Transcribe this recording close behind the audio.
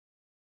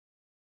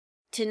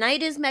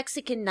Tonight is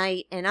Mexican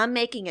night, and I'm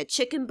making a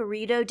chicken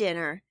burrito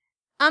dinner.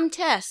 I'm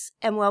Tess,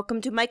 and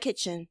welcome to my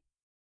kitchen.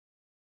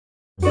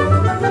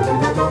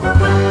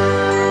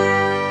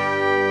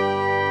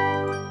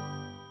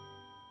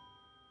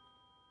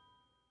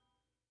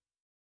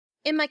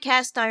 In my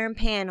cast iron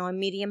pan on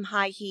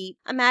medium-high heat,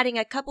 I'm adding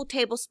a couple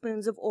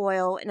tablespoons of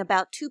oil and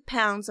about 2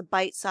 pounds of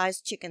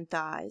bite-sized chicken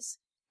thighs.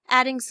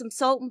 Adding some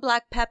salt and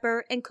black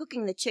pepper and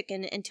cooking the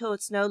chicken until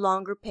it's no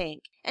longer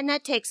pink, and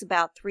that takes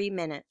about 3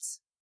 minutes.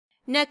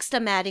 Next,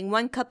 I'm adding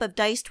 1 cup of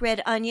diced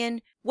red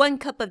onion, 1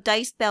 cup of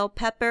diced bell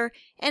pepper,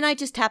 and I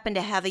just happen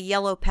to have a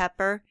yellow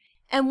pepper,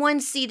 and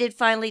 1 seeded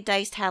finely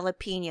diced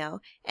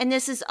jalapeno, and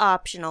this is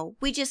optional,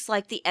 we just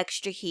like the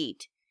extra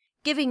heat.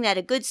 Giving that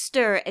a good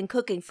stir and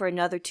cooking for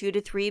another 2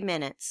 to 3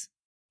 minutes.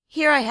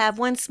 Here I have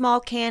 1 small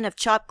can of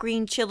chopped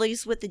green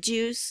chilies with the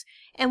juice,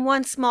 and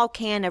 1 small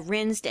can of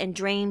rinsed and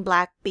drained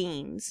black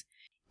beans.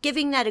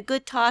 Giving that a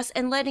good toss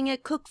and letting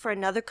it cook for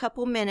another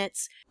couple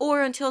minutes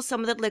or until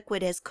some of the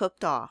liquid has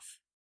cooked off.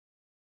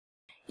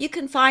 You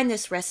can find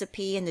this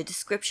recipe in the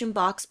description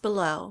box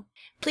below.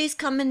 Please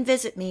come and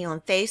visit me on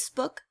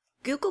Facebook,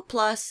 Google+,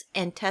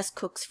 and Tess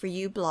Cooks For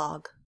You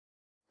blog.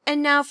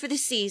 And now for the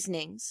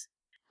seasonings.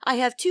 I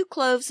have 2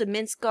 cloves of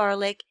minced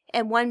garlic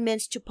and 1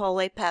 minced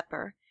chipotle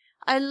pepper.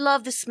 I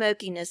love the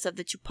smokiness of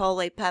the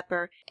chipotle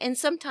pepper, and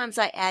sometimes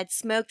I add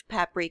smoked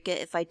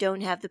paprika if I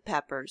don't have the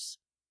peppers.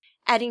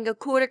 Adding a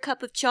 1/4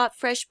 cup of chopped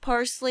fresh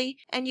parsley,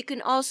 and you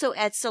can also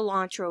add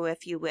cilantro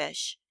if you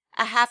wish.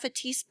 A 1/2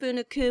 teaspoon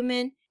of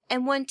cumin,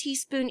 and 1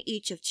 teaspoon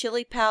each of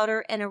chili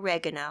powder and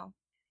oregano.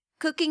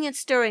 Cooking and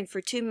stirring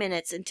for 2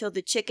 minutes until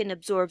the chicken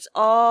absorbs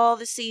all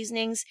the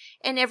seasonings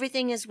and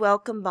everything is well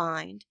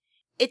combined.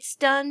 It's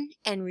done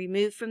and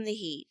removed from the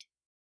heat.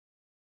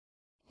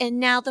 And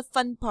now the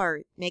fun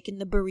part, making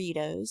the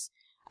burritos.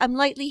 I'm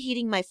lightly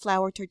heating my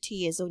flour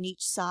tortillas on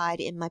each side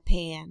in my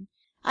pan.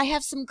 I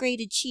have some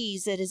grated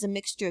cheese that is a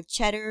mixture of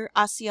cheddar,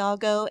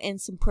 Asiago, and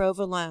some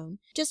provolone,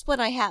 just what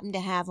I happen to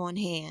have on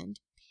hand.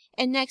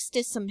 And next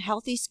is some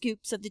healthy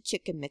scoops of the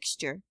chicken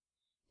mixture.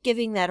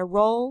 Giving that a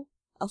roll,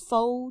 a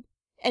fold,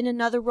 and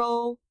another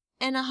roll,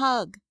 and a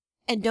hug.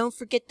 And don't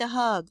forget the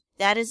hug,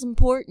 that is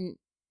important.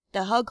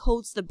 The hug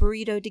holds the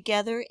burrito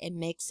together and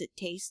makes it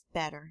taste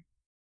better.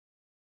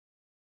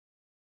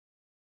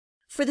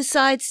 For the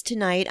sides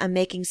tonight, I'm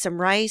making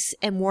some rice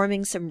and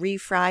warming some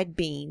refried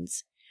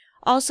beans.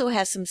 Also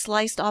have some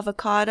sliced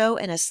avocado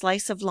and a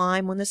slice of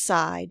lime on the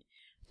side.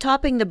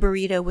 Topping the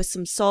burrito with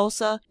some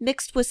salsa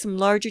mixed with some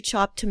larger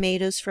chopped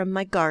tomatoes from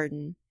my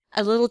garden.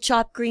 A little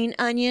chopped green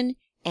onion,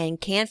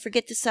 and can't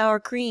forget the sour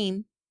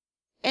cream.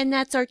 And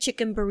that's our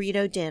chicken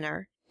burrito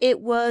dinner. It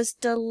was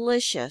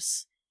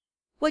delicious.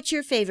 What's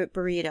your favorite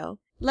burrito?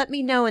 Let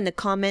me know in the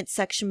comments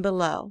section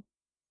below.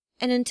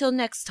 And until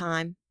next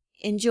time,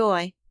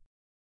 enjoy.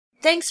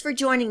 Thanks for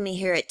joining me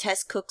here at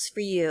Tess Cooks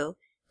For You.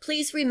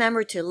 Please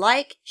remember to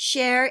like,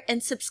 share,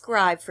 and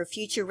subscribe for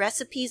future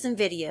recipes and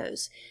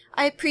videos.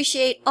 I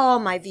appreciate all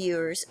my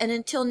viewers, and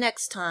until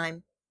next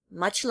time,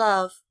 much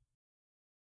love.